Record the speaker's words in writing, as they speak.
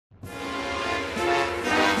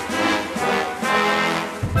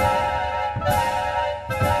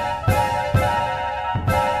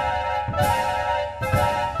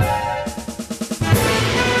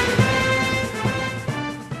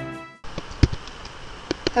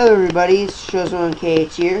Hello everybody, it's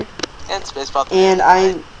Shows1KH here. And Spaceball. And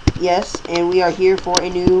and we are here for a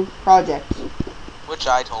new project. Which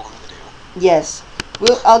I told him to do. Yes.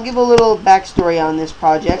 I'll give a little backstory on this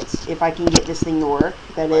project, if I can get this thing to work,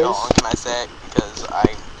 Wait, hold on, can I say it? Because I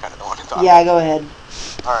kind of don't want to talk. Yeah, go ahead.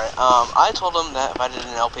 Alright, I told him that if I did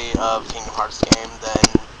an LP of Kingdom Hearts game, then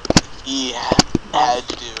he had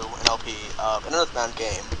to do an LP of an Earthbound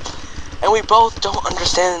game. And we both don't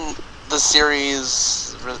understand the series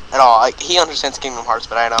at all. Like, he understands Kingdom Hearts,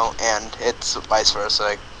 but I don't, and it's vice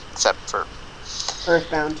versa, except for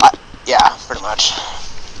Earthbound. Yeah, pretty much.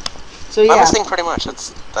 So yeah. I'm listening pretty much.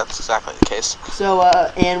 That's exactly the case. So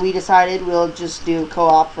and we decided we'll just do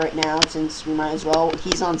co-op right now, since we might as well.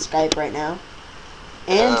 He's on Skype right now.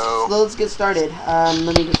 And so let's get started.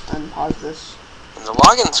 Let me just unpause this. And the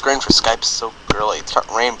login screen for Skype is so girly. It's got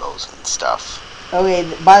rainbows and stuff. Okay,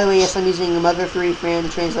 by the way, yes, I'm using the Mother 3 fan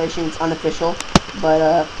translation. It's unofficial.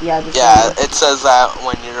 But, yeah. It says that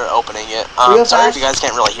when you're opening it. Sorry if you guys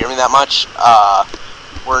can't really hear me that much.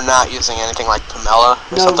 We're not using anything like Pamela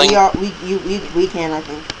or something. No, we can, I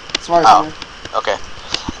think. As far as I know. Okay.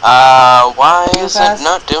 Why is it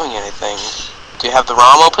not doing anything? Do you have the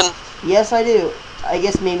ROM open? Yes, I do. I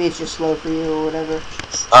guess maybe it's just slow for you or whatever.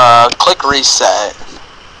 Click reset.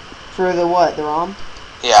 For the what? The ROM?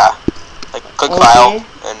 Yeah. Like, click file,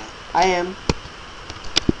 and... I am.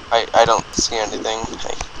 I don't see anything.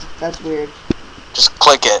 That's weird. Just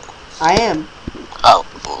click it. I am. Oh,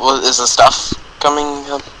 is the stuff coming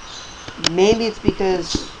up? Maybe it's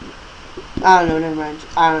because... I don't know, never mind.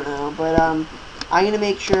 I don't know, but, I'm gonna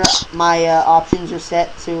make sure my, options are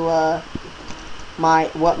set to,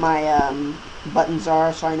 what my buttons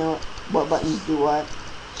are, so I know what buttons do what.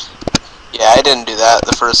 Yeah, I didn't do that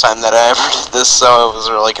the first time that I ever did this, so it was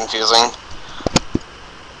really confusing.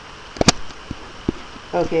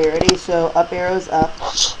 Okay, ready? So, up arrows up,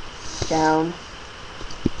 down.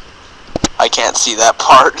 I can't see that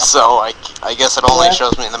part, so I guess it only left,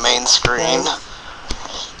 shows me the main screen. right.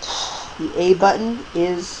 The A button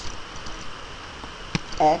is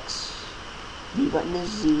X, B button is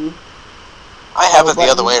Z. I have it the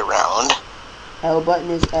other way around. L button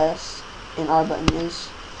is S, and R button is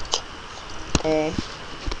A.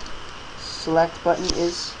 Select button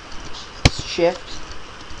is Shift.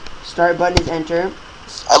 Start button is Enter.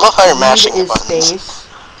 I love how you're mashing the is buttons. Space.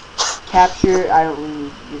 Capture, I don't really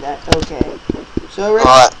need to do that. Okay. So ready?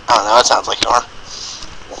 Well, I don't know, it sounds like you are.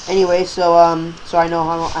 Anyway, so I know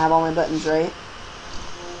how I have all my buttons, right?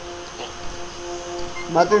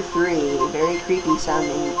 Mother 3, very creepy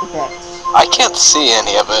sounding effects. I can't see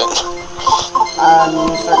any of it. Start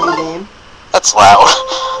new game. That's loud.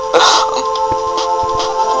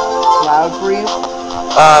 Loud for you?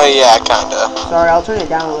 Yeah, kinda. Sorry, I'll turn it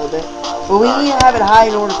down a little bit. But we need to have it high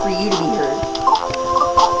in order for you to be heard.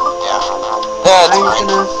 Yeah. That's I'm just fine.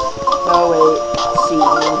 gonna... Oh, wait. See,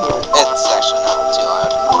 I'm here. It's actually not too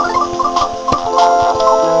loud.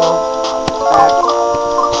 No. Back.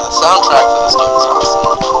 Yeah, the soundtrack for this game is awesome.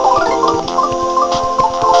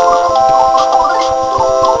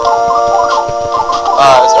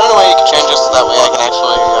 Is there any way you can change this so that way I can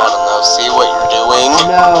actually, I don't know, see what you're doing?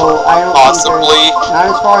 No, I don't Possibly. think not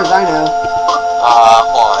as far as I know.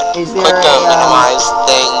 Hold on. Is there click the minimize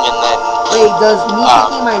thing and then... Wait, does me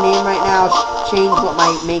picking my name right now change what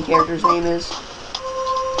my main character's name is?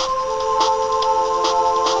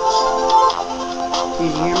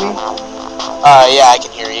 Did you hear me? Yeah, I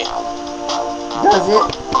can hear you. Does it?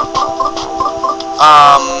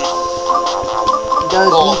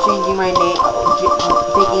 Does me changing my name,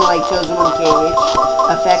 picking like Shows1KH,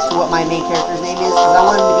 affect what my main character's name is? Because I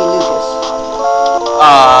want him to be Lucas.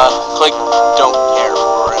 Click don't care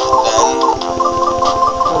for it then.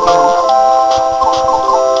 Okay.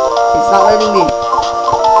 It's not letting me.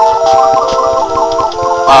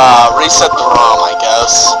 Reset the ROM, I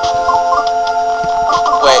guess.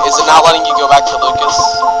 Wait, is it not letting you go back to Lucas?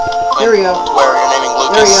 There we go. To where you're naming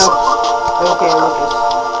Lucas? There we go. Okay, Lucas.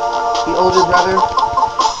 The older brother.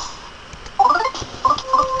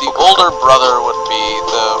 The older brother would be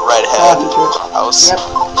the redhead house. Yep.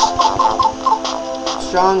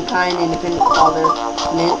 Strong, kind, independent father,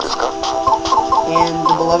 Mint. And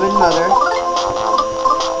the beloved mother,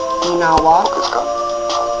 Inawa.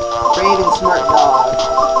 Brave and smart dog.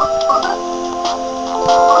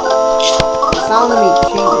 It's not letting me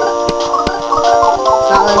change it. It's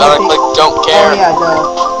not letting me click don't care. Oh yeah, duh.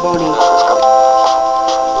 Boney.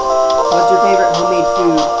 What's your favorite homemade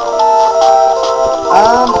food?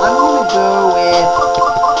 I'm gonna go with...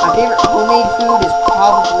 My favorite homemade food is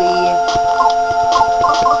probably...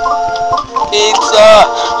 Pizza!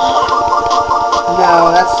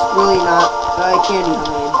 No, that's really not Candy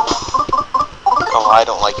homemade. Oh, I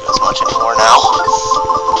don't like you as much anymore now.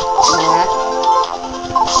 Matt.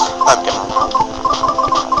 I'm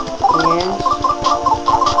gonna.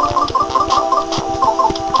 And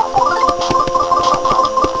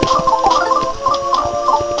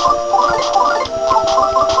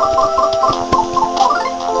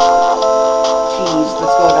cheese.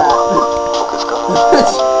 Let's go with that.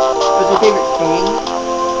 What's your favorite thing?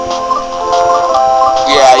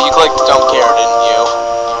 Yeah, you clicked don't care, didn't you?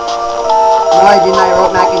 No, I didn't. I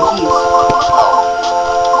wrote mac and cheese.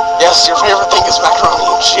 Yes, your favorite thing is macaroni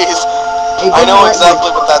and cheese. It I didn't know let exactly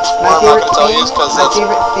me. what that's for. My I'm not favorite gonna tell you thing. because My it's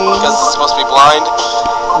favorite thing. supposed to be blind.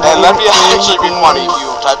 My And that'd be favorite actually be thing funny if is- you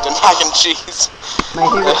typed in mac and cheese. My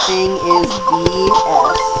favorite thing is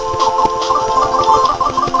BS.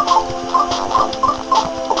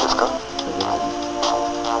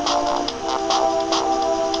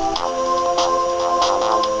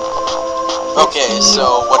 Okay,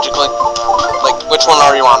 so what'd you click? Like, which one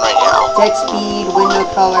are you on right now? Text speed, window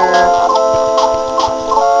color.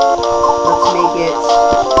 Let's make it.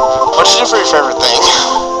 What'd you do for your favorite thing?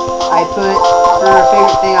 I put for a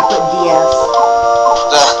favorite thing. I put DS.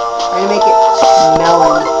 I'm gonna make it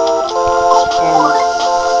melon. And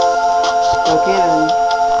okay then.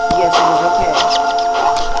 Yes, it is okay.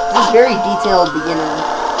 This is very detailed beginner.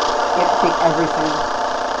 You have to pick everything.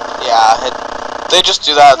 Yeah, they just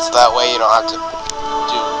do that so that way you don't have to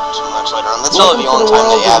do too much later on. That's really the only time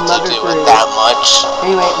they have to do it that much.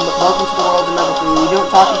 Anyway, welcome to the world of Mother 3. We don't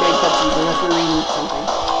talk during cutscenes unless we're reading something.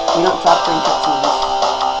 We don't talk during cutscenes.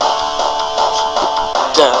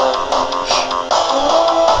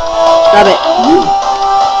 Stop it.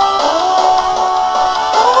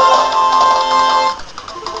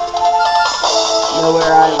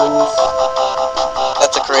 Nowhere Islands.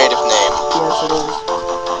 That's a creative name. Yes, it is.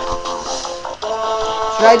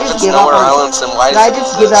 Should I just It's give up Nowhere on? Islands, and why Should I does it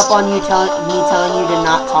just give exist? up on you telling you to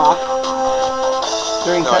not talk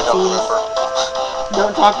during No, I don't cutscenes? remember.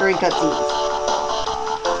 Don't talk during cutscenes.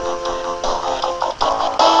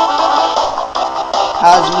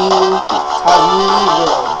 Tasmanian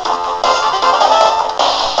Village.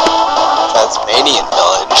 Tasmanian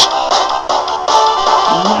Village.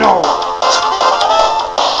 No.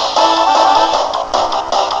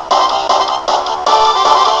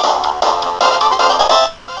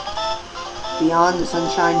 Beyond the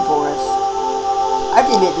Sunshine Forest. I have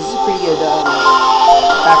to admit, this is pretty good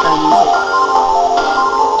background music.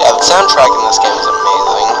 Yeah, the soundtrack in this game is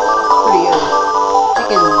amazing. Pretty good.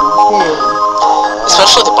 Chicken pig.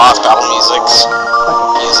 Especially the boss battle musics.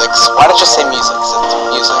 Why did you say music? It's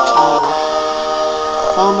music.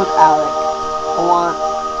 Home of Alec.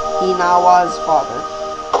 Inawa's father.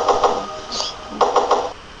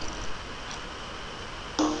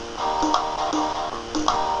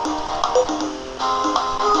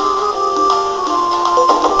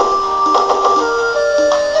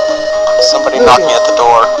 Somebody knocking at the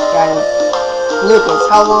door. Got him. Lucas,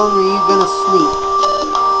 how long are you gonna sleep?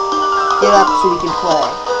 Get up so we can play.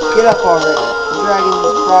 Get up already. The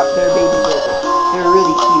dragons brought their babies over. They're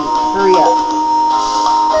really cute. Hurry up.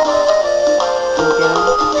 Look at him.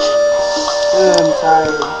 I'm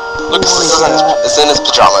tired. Lucas is in his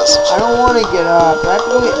pajamas. I don't want to get up. I have to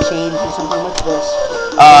go get changed or something. What's this?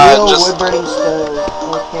 Just wood-burning stove.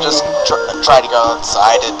 Okay. Just try to go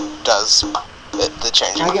outside. It does the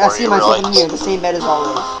changing I for see you, myself really. in here. The same bed as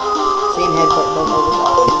always. Same head, but bed as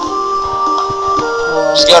always.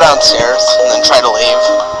 Just go downstairs and then try to leave.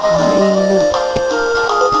 Fine.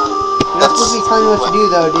 You're not supposed to be telling me what to do,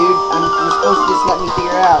 though, dude. You're supposed to just let me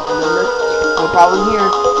figure it out. Remember? No problem here.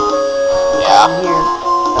 Yeah. I'm here.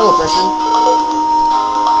 Hello, person.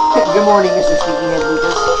 Good morning, Mr. Sleepyhead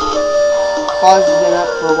Lucas. Claus has been up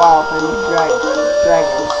for a while playing with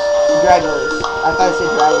Dragos. I thought I said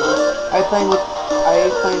dragons. Are you planning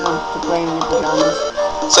to play in your pajamas?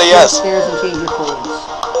 So Go yes. upstairs and change your clothes.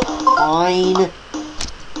 Fine.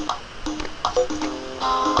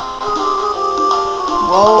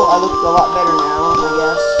 Well, I look a lot better now, I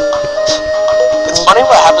guess. It's funny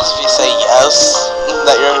what happens if you say yes,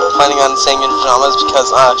 that you're planning on staying in pajamas,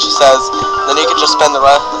 because she says, then you could just spend the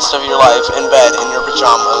rest of your life in bed in your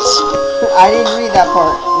pajamas. I didn't read that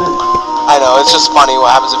part. I know, it's just funny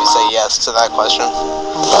what happens if you say yes to that question.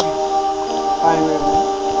 Fine, whatever.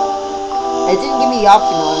 It didn't give me the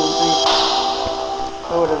option, I don't think.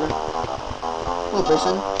 Oh, whatever. Hello,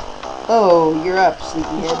 person. Oh, you're up,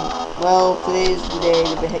 sleepyhead. Well, today's the day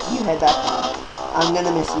to you head back home. I'm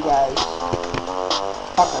gonna miss you guys.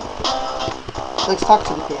 Talk up. Let's talk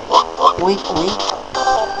to the pig. Wink, wink.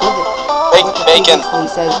 What the pig basically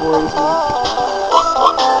says worries me.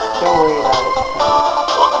 Don't worry about it.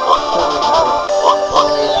 Don't worry about it.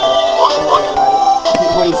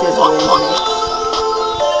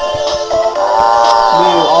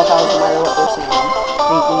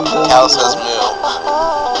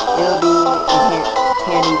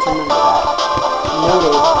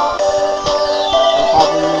 Noted.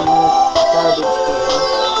 Probably in the garbage can.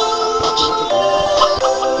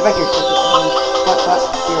 Get back here, chicken. Fuck, fuck.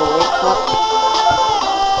 You're awake, fuck.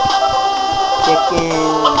 Chicken.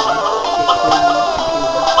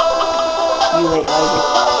 You late, Isaac.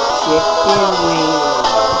 Chicken wing.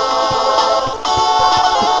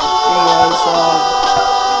 Anyways, where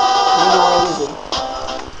in the world is he?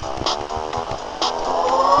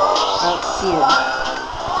 I don't see him.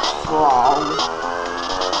 Frog.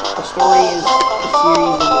 The story is a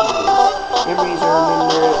series of memories. Memories are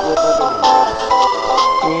remembered with other memories.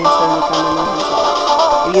 And in turn become memories themselves.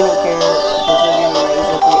 If you don't care, preserve your memories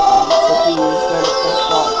or create them. So please, let us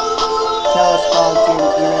Frog. Tell us, Frog,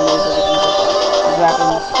 your memories of the future. This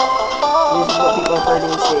happens. This is what people refer to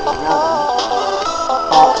as saving. Now then.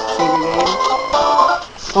 Frog, save your game.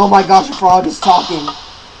 Oh my gosh, a frog is talking.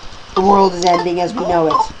 The world is ending as we know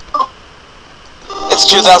it. It's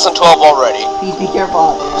 2012 already. Please be careful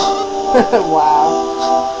out there.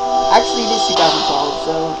 Wow. Actually, it is 2012,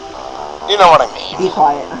 so... You know what I mean. Be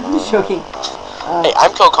quiet. I'm just joking. Hey,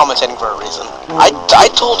 I'm co-commentating for a reason. I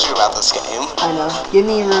told you about this game. I know. Give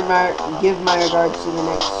my regards to the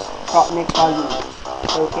next frog users.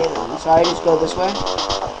 Okay then. So I just go this way?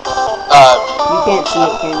 You can't see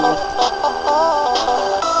it, can you?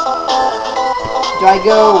 Do I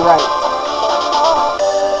go right?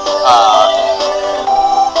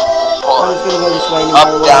 I'm just gonna go this way no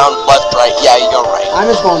matter Up, what. down, left, right. Yeah, you go right. I'm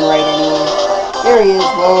just going right anyway. There he is.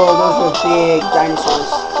 Whoa, those were big dinosaurs.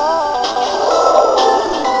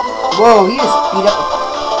 Whoa, he just beat up a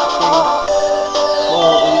thing.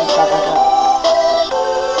 Whoa, and he just got back up.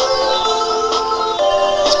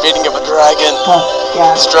 He's beating up a dragon.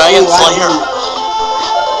 Yeah. It's Dragon Slayer.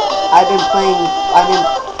 I've been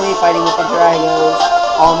play fighting with the Dragos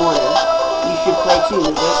all morning. You should play too,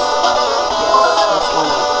 Lucas. Yes, that's one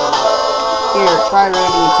up. Here, try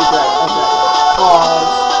ramming into Dragos. Claws.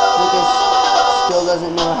 Lucas still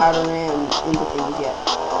doesn't know how to ram into things yet.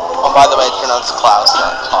 Oh, by the way, it's pronounced Klaus,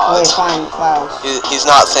 not Claus. Okay, fine, Klaus. He's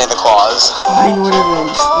not Santa Claus. Fine,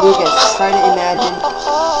 whatever. Lucas, try to imagine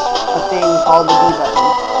a thing called the B button.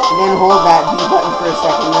 And then hold that B button for a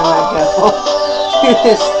second, then let go.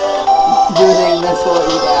 Doing this will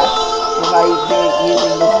eat dash. And by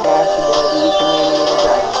using this dash ability, you can ram into the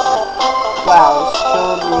dragon. Wow,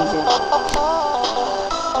 show him an example.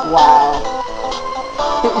 Wow.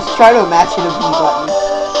 Let's try to imagine a B button.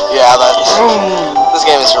 Yeah, this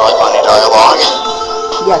game is really funny dialogue.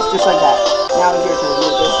 Yes, just like that. Now it's your turn,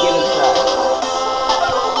 Lucas. Give it a try.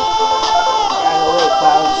 Yeah, no, wait,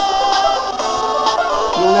 Clouds.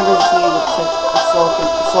 You'll never see with such a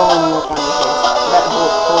sullen look on your face. That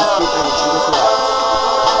holds true energy. Just relax.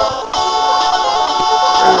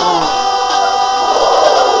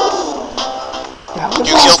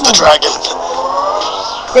 You killed the dragon.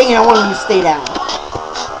 Dang it, I wanted him to stay down.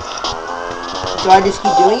 Do I just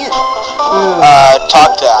keep doing it?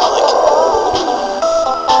 Talk to Alec.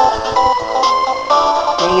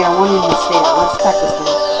 Dang it, I wanted him to stay down. Let's attack this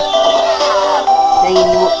thing. Dang it,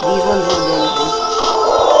 these ones won't do anything.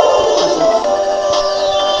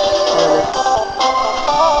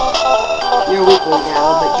 You're weak right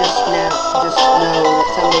now, but just know that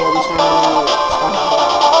someday I'll be stronger than you.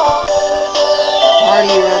 The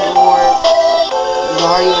harder you run, the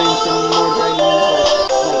harder you run into more dragons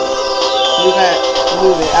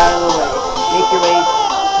move it out of the way. Make your way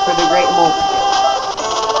for the great multitude.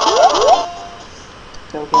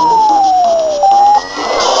 Okay.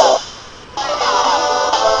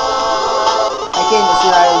 I can't just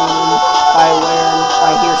sit idle if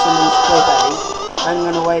I hear someone's play fighting. I'm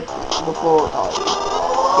gonna wipe the floor with all of you.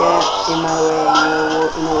 Get in my way and you're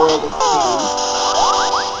in the world of pain.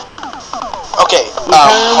 Okay,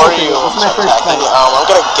 how are you It's my first attacking? fight. I'm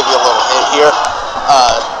gonna give you a little hint here.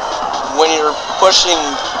 When you're pushing,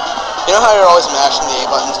 you know how you're always mashing the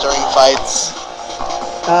A buttons during fights?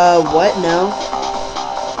 What? No.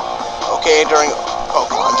 Okay, oh,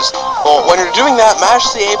 come on, well, when you're doing that,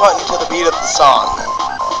 mash the A button to the beat of the song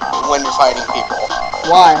when you're fighting people.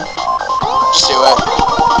 Why? Just do it.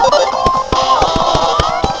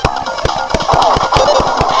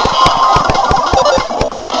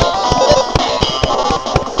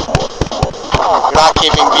 You're not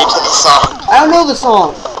keeping beat to the song. I don't know the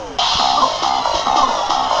song.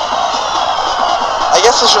 I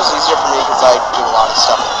guess it's just easier for me because I do a lot of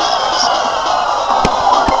stuff with music, so.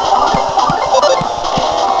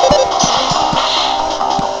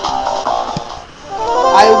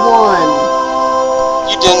 I won.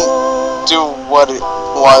 You didn't do what it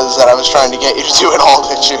was that I was trying to get you to do at all,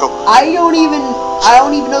 did you? I don't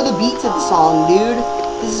even know the beat to the song, dude.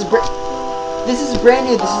 This is brand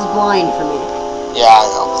new. This is blind for me. Yeah, I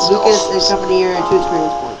know. Lucas and company are 2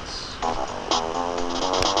 experience points.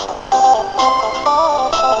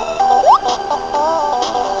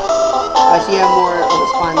 I see you have more of a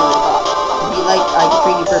spine than I thought. Be like I can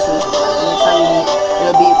train you personally sometime. The next time we meet,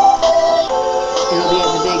 it'll be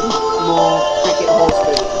at the big Mole Cricket Hole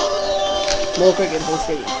Stadium. Mole Cricket Hole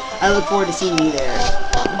Stadium. I look forward to seeing you there,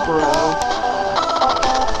 bro.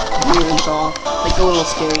 Weird and tall, like a little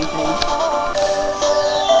scary thing.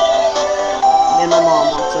 And my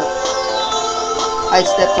mom walks up. I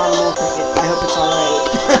stepped on a Mole Cricket. I hope it's alright.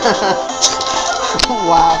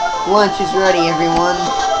 Wow, lunch is ready, everyone.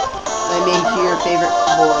 I made you your favorite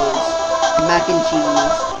boys. Mac and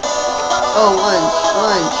cheese. Oh,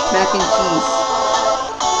 lunch, mac and cheese.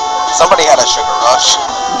 Somebody had a sugar rush.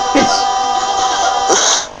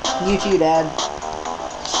 You too, Dad.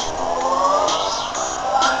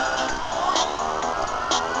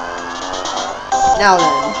 Now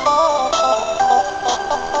then.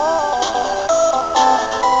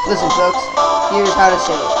 Listen, folks. Here's how to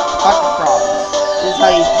say it. Talk to frogs. This is how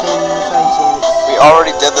you say this. We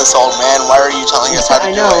already did this, old man. Why are you telling us how to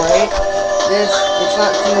do it? I know, right? It's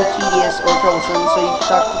not too tedious or troublesome, so you can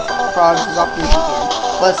talk to frogs as often as you can.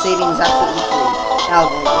 Plus, saving is absolutely free.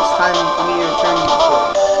 Now then, it's time for me to return to the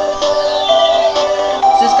story.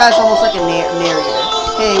 So this guy's almost like a narrator.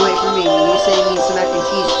 Hey, wait for me. You say you need some mac and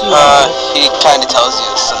cheese too. He kind of tells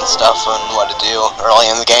you some stuff on what to do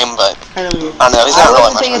early in the game, but kind of weird. I don't know. He's not really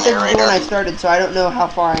I wasn't much paying of a attention to when I narrator. started, so I don't know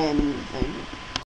how far I am in anything.